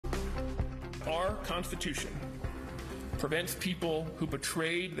our Constitution prevents people who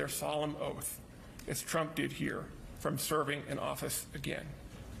betrayed their solemn oath, as Trump did here, from serving in office again.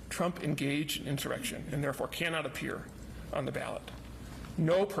 Trump engaged in insurrection and therefore cannot appear on the ballot.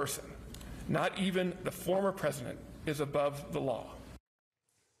 No person, not even the former president, is above the law.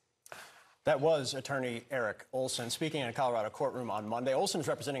 That was attorney Eric Olson speaking in a Colorado courtroom on Monday. Olson is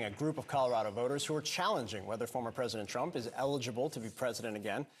representing a group of Colorado voters who are challenging whether former President Trump is eligible to be president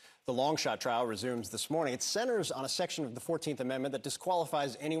again. The long shot trial resumes this morning. It centers on a section of the 14th Amendment that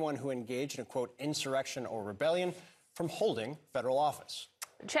disqualifies anyone who engaged in a, quote, insurrection or rebellion from holding federal office.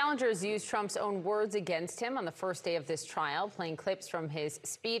 Challengers used Trump's own words against him on the first day of this trial, playing clips from his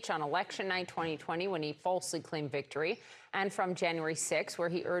speech on election night 2020 when he falsely claimed victory, and from January 6, where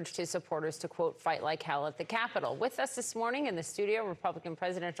he urged his supporters to, quote, fight like hell at the Capitol. With us this morning in the studio, Republican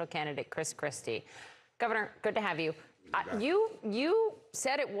presidential candidate Chris Christie. Governor, good to have you. You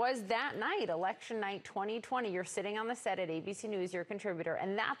said it was that night, election night 2020. You're sitting on the set at ABC News, you're a contributor,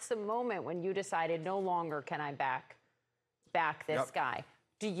 and that's the moment when you decided no longer can I back this guy.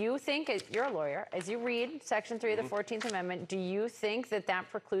 Do you think, you're a lawyer, as you read Section 3 of the 14th Amendment, do you think that that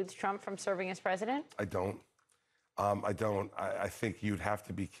precludes Trump from serving as president? I don't. I think you'd have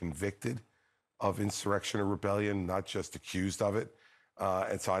to be convicted of insurrection or rebellion, not just accused of it.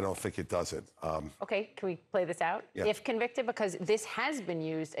 And so I don't think it does it. Okay, can we play this out? Yeah. If convicted, because this has been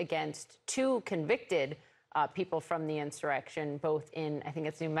used against two convicted people from the insurrection, both in, I think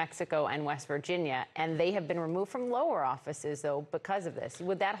it's New Mexico and West Virginia, and they have been removed from lower offices, though, because of this.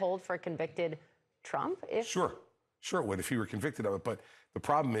 Would that hold for a convicted Trump? Sure it would if he were convicted of it. But the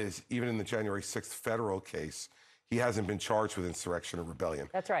problem is, even in the January 6th federal case, he hasn't been charged with insurrection or rebellion.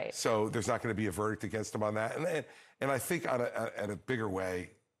 That's right. So there's not going to be a verdict against him on that. And I think on a bigger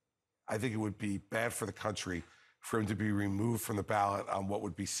way, I think it would be bad for the country for him to be removed from the ballot on what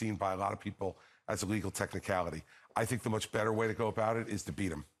would be seen by a lot of people as a legal technicality. I think the much better way to go about it is to beat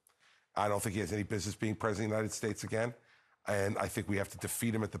him. I don't think he has any business being president of the United States again. And I think we have to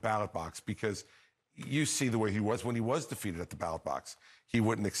defeat him at the ballot box, because you see the way he was when he was defeated at the ballot box. He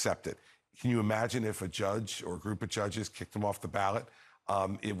wouldn't accept it. Can you imagine if a judge or a group of judges kicked him off the ballot?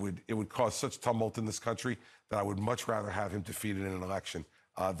 It would cause such tumult in this country that I would much rather have him defeated in an election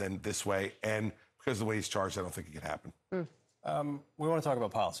than this way. And because of the way he's charged, I don't think it could happen. We want to talk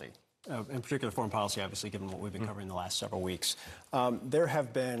about policy. In particular, foreign policy, obviously, given what we've been covering the last several weeks. There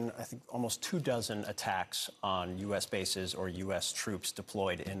have been, I think, almost 24 attacks on U.S. bases or U.S. troops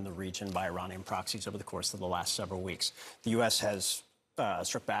deployed in the region by Iranian proxies over the course of the last several weeks. The U.S. has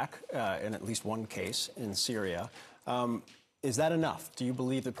struck back in at least one case in Syria. Is that enough? Do you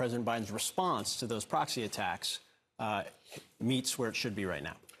believe that President Biden's response to those proxy attacks meets where it should be right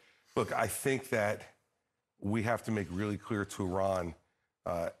now? Look, I think that we have to make really clear to Iran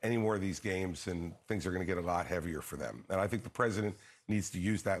any more of these games, and things are going to get a lot heavier for them. And I think the president needs to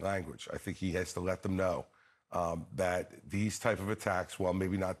use that language. I think he has to let them know that these type of attacks, while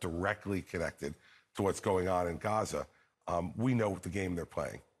maybe not directly connected to what's going on in Gaza, we know the game they're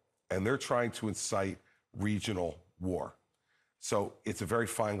playing. And they're trying to incite regional war. So it's a very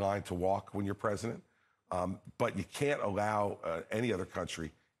fine line to walk when you're president. But you can't allow any other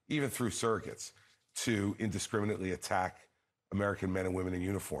country, even through surrogates, to indiscriminately attack American men and women in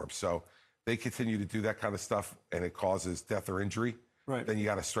uniform. So they continue to do that kind of stuff and it causes death or injury, right, then you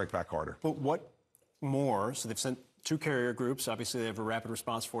got to strike back harder. But what more? So they've sent two carrier groups. Obviously, they have a rapid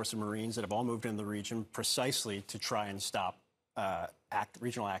response force of Marines that have all moved into the region precisely to try and stop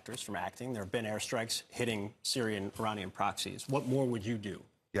regional actors from acting. There have been airstrikes hitting Syrian Iranian proxies. What more would you do?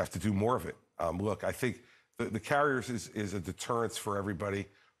 You have to do more of it. Look, I think the carriers is a deterrence for everybody,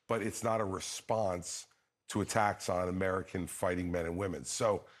 but it's not a response to attacks on American fighting men and women.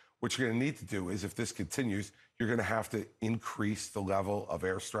 So what you're going to need to do is, if this continues, you're going to have to increase the level of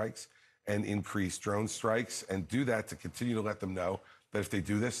airstrikes and increase drone strikes, and do that to continue to let them know that if they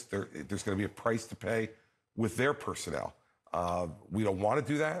do this, there's going to be a price to pay with their personnel. We don't want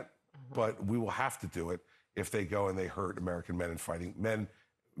to do that, but we will have to do it if they go and they hurt American men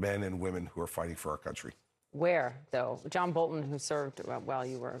and women who are fighting for our country. Where, though? John Bolton, who served while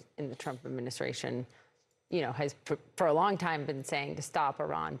you were in the Trump administration, has for a long time been saying to stop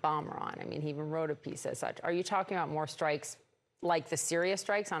Iran, bomb Iran. I mean, he even wrote a piece as such. Are you talking about more strikes like the Syria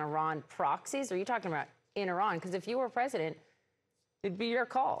strikes on Iran proxies? Or are you talking about in Iran? Because if you were president, it'd be your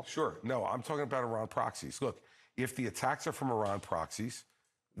call. Sure. No, I'm talking about Iran proxies. Look, if the attacks are from Iran proxies,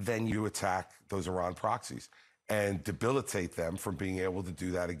 then you attack those Iran proxies and debilitate them from being able to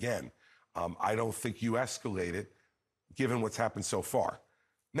do that again. I don't think you escalate it, given what's happened so far.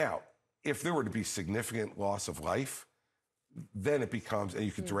 Now, if there were to be significant loss of life, then it becomes, and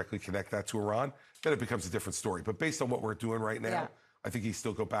you can directly connect that to Iran, then it becomes a different story. But based on what we're doing right now, I think you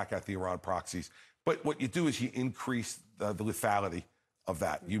still go back at the Iran proxies. But what you do is you increase the lethality of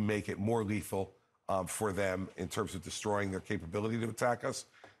that. You make it more lethal for them in terms of destroying their capability to attack us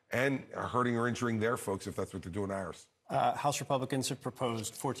and hurting or injuring their folks if that's what they're doing to ours. House Republicans have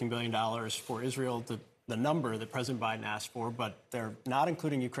proposed $14 billion for Israel, the number that President Biden asked for, but they're not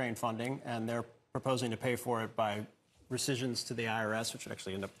including Ukraine funding, and they're proposing to pay for it by rescissions to the IRS, which would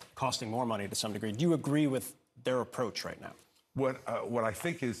actually end up costing more money to some degree. Do you agree with their approach right now? What I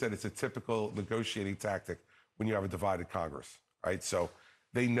think is that it's a typical negotiating tactic when you have a divided Congress, right? So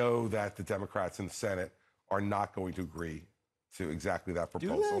they know that the Democrats in the Senate are not going to agree to exactly that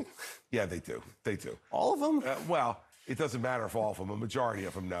proposal. Do they? Yeah, they do. They do. All of them? Well, it doesn't matter if all of them, a majority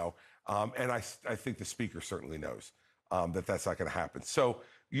of them know. And I think the Speaker certainly knows that that's not going to happen. So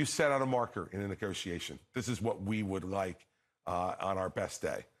you set out a marker in a negotiation. This is what we would like on our best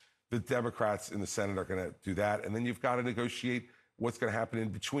day. The Democrats in the Senate are going to do that. And then you've got to negotiate what's going to happen in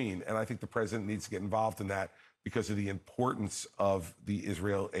between. And I think the president needs to get involved in that because of the importance of the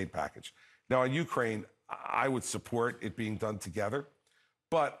Israel aid package. Now, on Ukraine, I would support it being done together.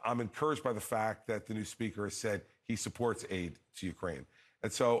 But I'm encouraged by the fact that the new speaker has said he supports aid to Ukraine.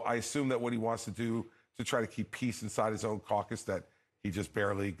 And so I assume that what he wants to do to try to keep peace inside his own caucus that he just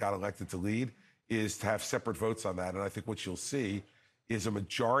barely got elected to lead is to have separate votes on that. And I think what you'll see is a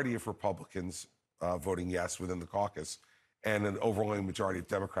majority of Republicans voting yes within the caucus and an overwhelming majority of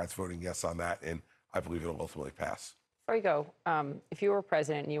Democrats voting yes on that. And I believe it'll ultimately pass. Before you go, if you were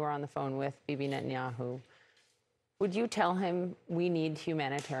president and you were on the phone with Bibi Netanyahu, would you tell him we need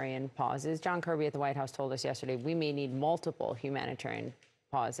humanitarian pauses? John Kirby at the White House told us yesterday we may need multiple humanitarian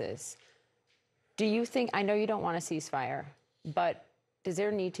pauses. Do you think, I know you don't want a ceasefire, but does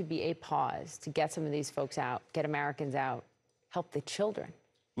there need to be a pause to get some of these folks out, get Americans out, help the children?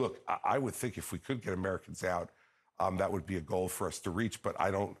 Look, I would think if we could get Americans out, that would be a goal for us to reach, but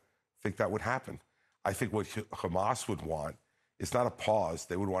I don't think that would happen. I think what Hamas would want is not a pause.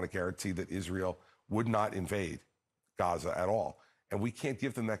 They would want to guarantee that Israel would not invade Gaza at all. And we can't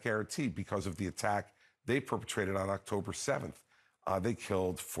give them that guarantee because of the attack they perpetrated on October 7th. They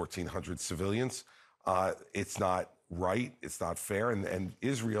killed 1,400 civilians. It's not right. It's not fair. And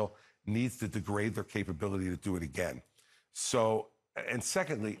Israel needs to degrade their capability to do it again. So, and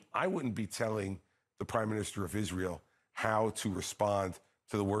secondly, I wouldn't be telling the Prime Minister of Israel how to respond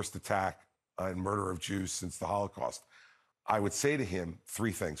to the worst attack and murder of Jews since the Holocaust. I would say to him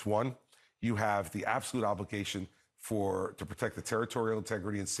three things. One, you have the absolute obligation to protect the territorial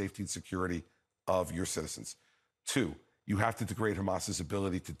integrity and safety and security of your citizens. Two, you have to degrade Hamas's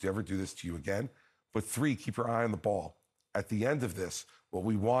ability to ever do this to you again. But three, keep your eye on the ball. At the end of this, what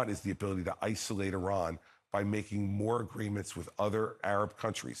we want is the ability to isolate Iran by making more agreements with other Arab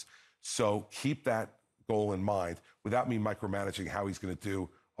countries. So keep that goal in mind without me micromanaging how he's going to do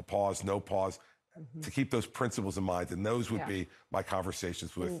a pause, no pause, to keep those principles in mind. And those would be my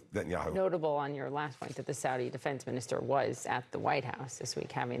conversations with Netanyahu. Notable on your last point that the Saudi defense minister was at the White House this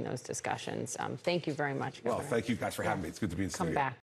week having those discussions. Thank you very much, Governor. Well, thank you guys for having me. It's good to be in the studio. Come back.